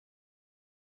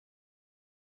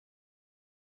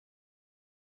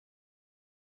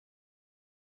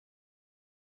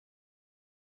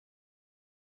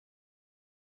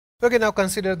Okay, now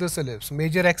consider this ellipse.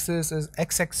 Major axis is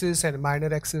x-axis and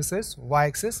minor axis is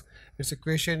y-axis. Its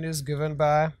equation is given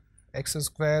by x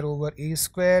square over a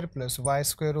square plus y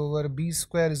square over b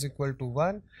square is equal to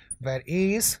 1, where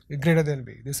a is greater than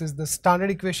b. This is the standard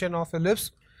equation of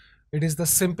ellipse. It is the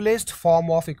simplest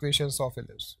form of equations of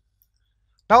ellipse.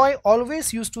 Now, I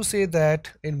always used to say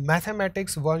that in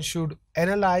mathematics one should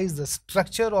analyze the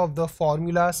structure of the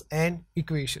formulas and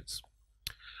equations.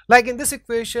 Like in this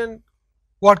equation,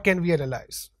 what can we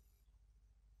analyze?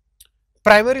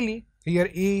 Primarily, here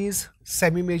A is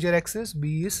semi-major axis,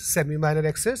 B is semi-minor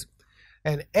axis,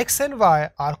 and x and y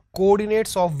are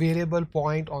coordinates of variable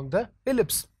point on the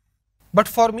ellipse. But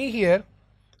for me here,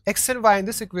 x and y in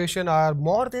this equation are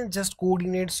more than just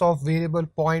coordinates of variable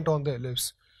point on the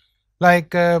ellipse.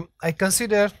 Like I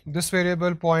consider this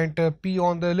variable point P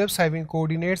on the ellipse having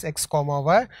coordinates x comma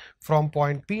y. From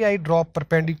point P I draw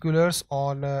perpendiculars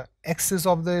on axis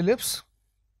of the ellipse.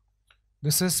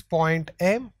 This is point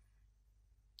M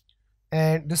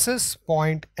and this is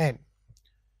point N.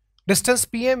 Distance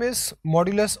PM is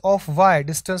modulus of y,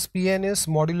 distance Pn is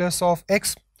modulus of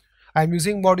x. I am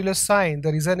using modulus sign.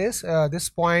 The reason is this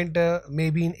point may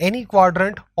be in any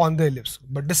quadrant on the ellipse,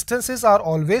 but distances are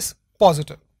always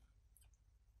positive.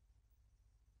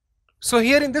 So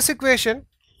here in this equation,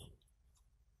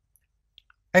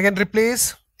 I can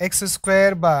replace x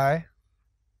square by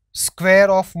square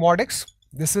of mod x.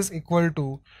 This is equal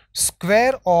to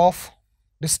square of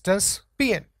distance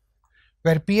Pn,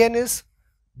 where Pn is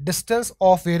distance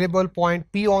of variable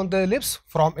point P on the ellipse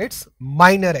from its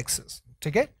minor axis.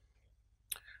 Okay?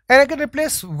 And I can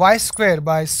replace y square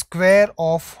by square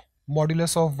of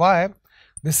modulus of y.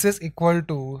 This is equal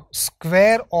to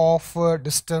square of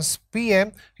distance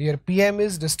Pm. Here Pm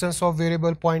is distance of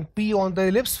variable point P on the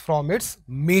ellipse from its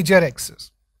major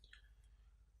axis.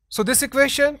 So this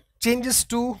equation changes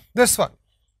to this one.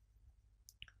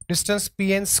 Distance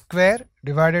Pn square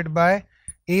divided by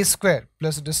a square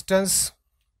plus distance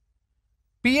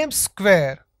Pm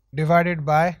square divided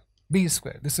by b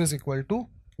square. This is equal to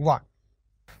 1.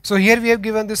 So here we have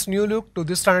given this new look to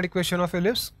this standard equation of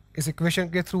ellipse. इस equation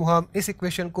के through हम इस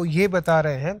equation को ये बता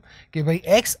रहे हैं कि भाई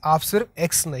x आप सिर्फ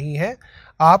x नहीं है,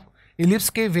 आप इलिप्स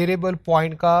के वेरिएबल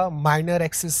पॉइंट का माइनर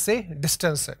एक्सिस से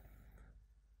डिस्टेंस है,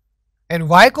 एंड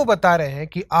y को बता रहे हैं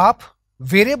कि आप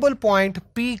वेरिएबल पॉइंट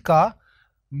p का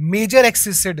मेजर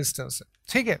एक्सिस से डिस्टेंस है.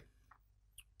 ठीक है,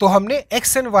 तो हमने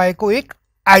x एंड y को एक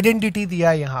आइडेंटिटी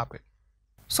दिया यहाँ पे.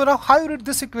 So now how you read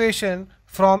this equation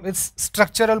from its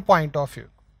structural point of view.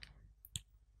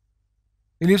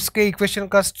 Ellipse के इक्वेशन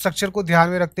का स्ट्रक्चर को ध्यान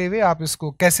में रखते हुए आप इसको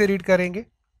कैसे रीड करेंगे.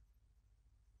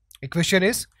 Equation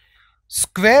is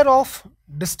square of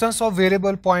distance of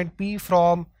variable point p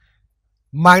from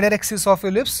minor axis of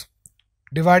ellipse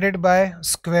divided by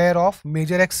square of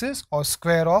major axis or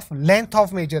square of length of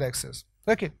major axis,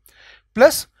 okay,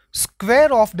 plus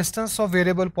square of distance of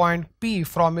variable point p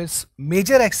from its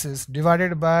major axis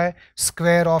divided by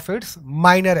square of its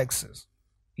minor axis.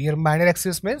 Here minor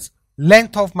axis means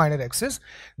length of minor axis.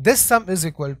 This sum is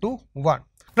equal to 1.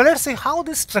 Now let's see how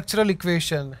this structural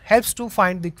equation helps to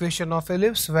find the equation of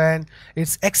ellipse when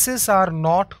its axes are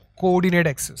not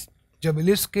coordinate axis. जब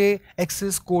ellipse के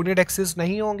axis coordinate axis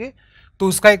नहीं होंगे तो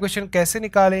उसका equation कैसे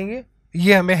निकालेंगे,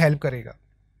 ये हमें हेल्प करेगा.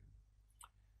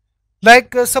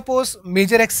 Like suppose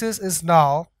major axis is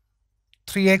now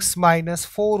 3x minus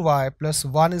 4y plus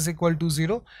 1 is equal to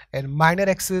 0 and minor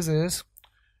axis is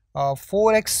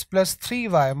 4x plus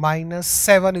 3y minus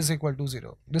 7 is equal to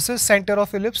 0. This is center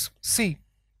of ellipse C.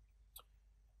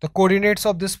 The coordinates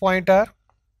of this point are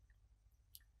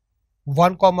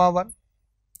 1 comma 1.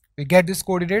 We get these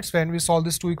coordinates when we solve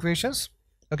these two equations.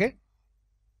 Okay.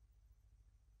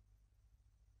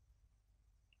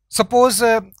 Suppose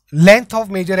length of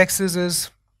major axis is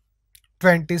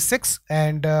 26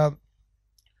 and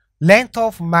length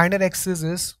of minor axis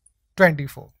is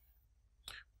 24.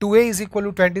 2a is equal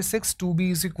to 26, 2b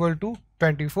is equal to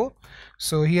 24.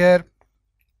 So here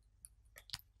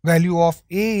value of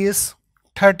a is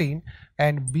 13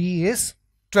 and b is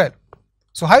 12.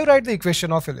 So how you write the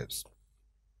equation of ellipse?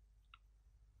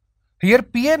 Here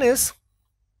Pn is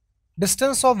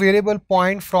distance of variable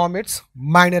point from its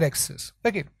minor axis.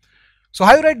 Okay. So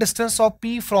how you write distance of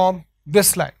p from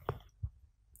this line?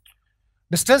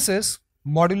 Distance is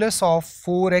modulus of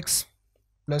 4x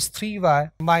plus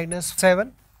 3y minus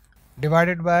 7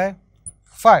 divided by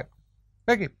 5.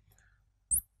 Okay.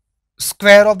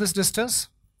 Square of this distance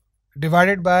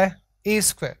divided by a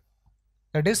square,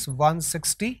 that is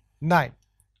 169,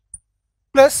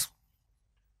 plus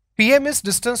Pm is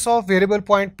distance of variable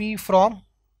point p from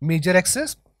major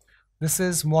axis This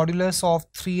is modulus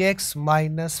of 3x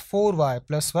minus 4y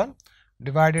plus 1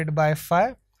 divided by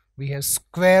 5. We have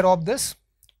square of this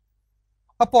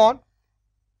upon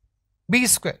b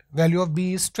square. Value of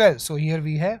b is 12. So here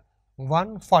we have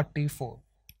 144.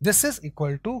 This is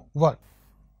equal to 1.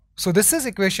 So this is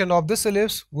equation of this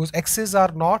ellipse whose axes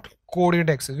are not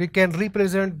coordinate axes. We can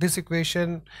represent this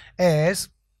equation as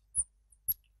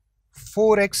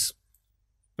 4x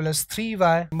plus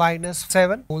 3y minus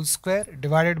 7 whole square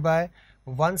divided by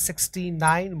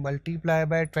 169 multiplied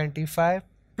by 25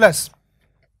 plus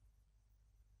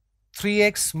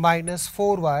 3x minus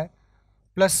 4y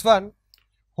plus 1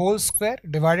 whole square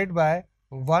divided by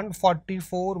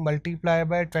 144 multiplied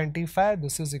by 25.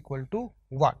 This is equal to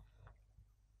 1.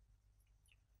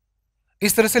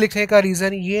 इस तरह से लिखने का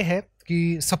reason ये है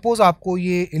कि suppose आपको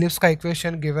ये इलिप्स का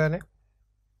इक्वेशन गिवन है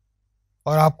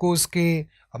और आपको उसके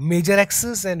major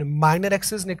axis and minor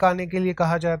axis निकालने के लिए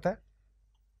कहा जाता है,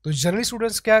 तो जनरली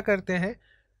स्टूडेंट्स क्या करते हैं,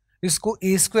 इसको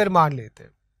ए स्क्वायर मान लेते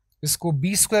हैं, इसको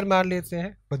बी स्क्वायर मान लेते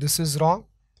हैं, but this is wrong.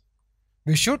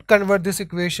 We should convert this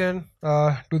equation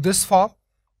two this form.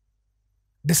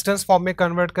 Distance form में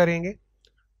कन्वर्ट करेंगे,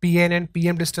 P N and P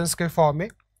M distance के फॉर्म में.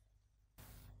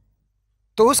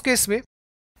 तो उस केस में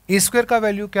ए स्क्वायर का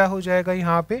वैल्यू क्या हो जाएगा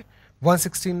यहाँ पे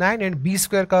 169 एंड बी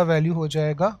स्क्वायर का वैल्यू हो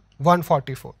जाएगा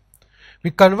 144. We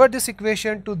convert this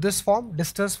equation two this form,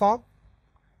 distance form.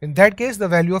 In that case, the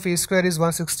value of a square is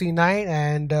 169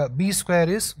 and b square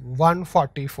is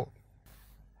 144.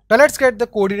 Now let's get the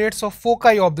coordinates of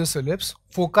foci of this ellipse.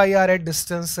 Foci are at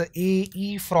distance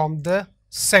AE from the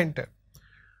center.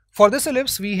 For this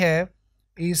ellipse, we have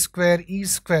a square E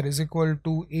square is equal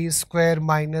to a square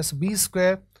minus b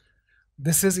square.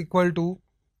 This is equal to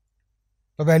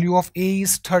the value of a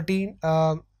is 13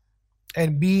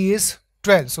 and b is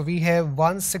 12. So we have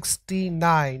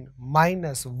 169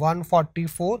 minus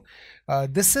 144.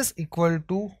 This is equal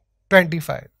to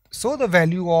 25. So the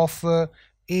value of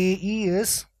AE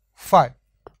is 5.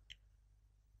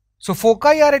 So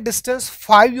foci are at distance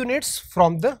 5 units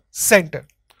from the center.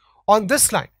 On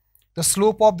this line, the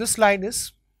slope of this line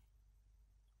is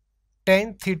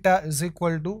tan theta is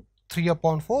equal to 3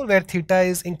 upon 4, where theta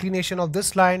is inclination of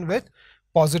this line with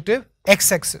positive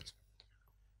x-axis.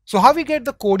 So how we get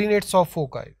the coordinates of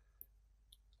foci?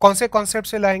 कौन से concept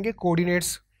से लाएंगे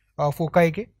coordinates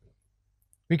foci के?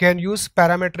 We can use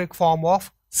parametric form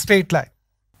of straight line.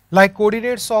 Like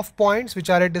coordinates of points which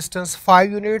are at distance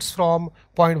 5 units from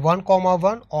point 1 comma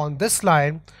 1 on this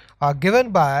line are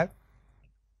given by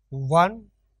 1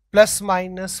 plus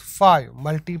minus 5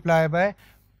 multiplied by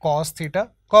cos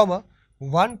theta, comma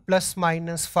 1 plus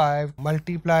minus 5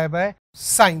 multiplied by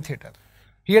sin theta.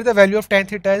 Here the value of tan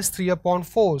theta is 3 upon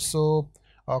 4. So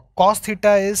cos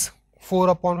theta is 4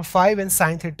 upon 5 and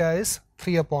sin theta is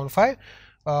 3 upon 5.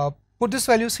 Put these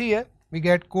values here. We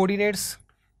get coordinates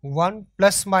 1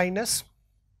 plus minus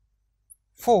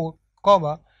 4,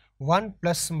 comma 1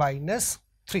 plus minus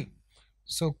 3.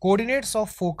 So coordinates of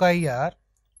foci are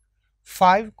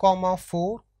 5, comma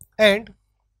 4 and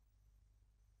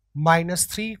minus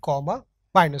 3, comma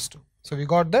minus 2. So we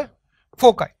got the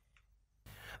foci.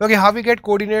 Okay, how we get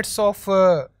coordinates of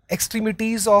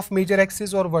extremities of major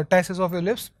axis or vertices of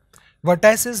ellipse?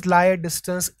 Vertices lie at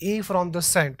distance a from the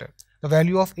center. The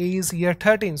value of a is here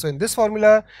 13. So in this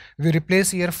formula, we replace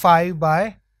here 5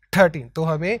 by 13. तो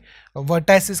हमें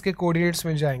vertices के coordinates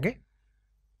मिल जाएंगे.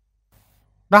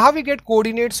 Now how we get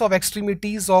coordinates of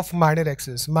extremities of minor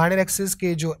axis? Minor axis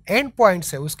के जो end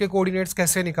points है, उसके coordinates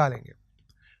कैसे निकालेंगे?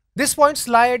 These points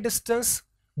lie at distance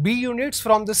b units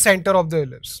from the center of the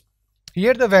ellipse.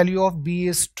 Here the value of b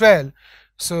is 12.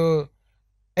 So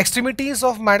extremities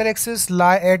of minor axis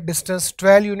lie at distance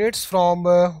 12 units from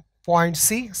point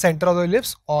C, center of the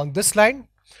ellipse, on this line,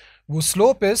 whose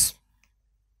slope is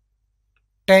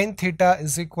tan theta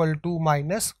is equal to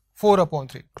minus 4 upon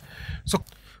 3.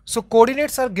 So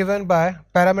coordinates are given by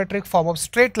parametric form of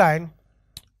straight line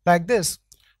like this: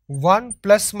 1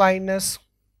 plus minus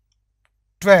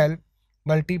 12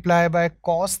 multiplied by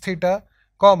cos theta,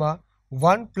 comma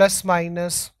 1 plus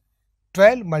minus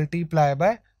 12 multiplied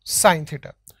by sin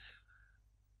theta.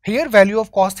 Here value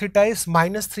of cos theta is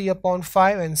minus 3 upon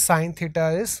 5 and sin theta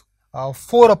is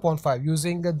 4 upon 5.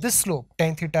 Using this slope,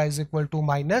 tan theta is equal to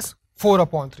minus 4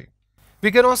 upon 3.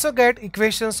 We can also get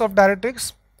equations of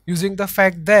directrix using the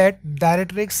fact that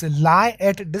directrix lie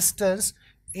at distance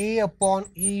a upon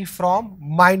e from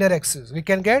minor axis. We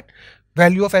can get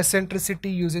value of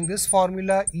eccentricity using this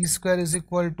formula: e square is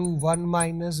equal to 1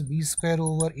 minus b square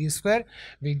over a square.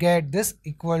 We get this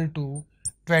equal to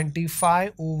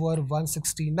 25 over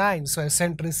 169. So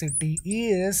eccentricity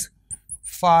is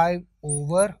 5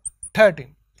 over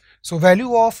 13. So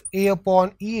value of A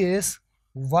upon E is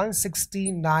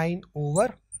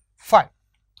 169/5.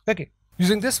 Okay.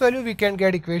 Using this value, we can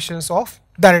get equations of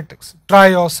directrix. Try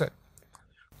yourself.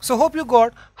 So hope you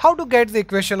got how to get the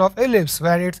equation of ellipse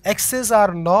where its axes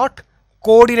are not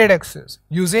coordinate axes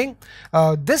using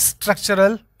this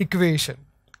structural equation.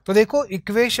 तो देखो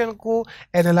equation को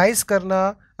analyse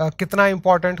करना कितना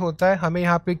important होता है, हमें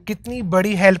यहाँ पे कितनी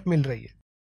बड़ी हेल्प मिल रही है.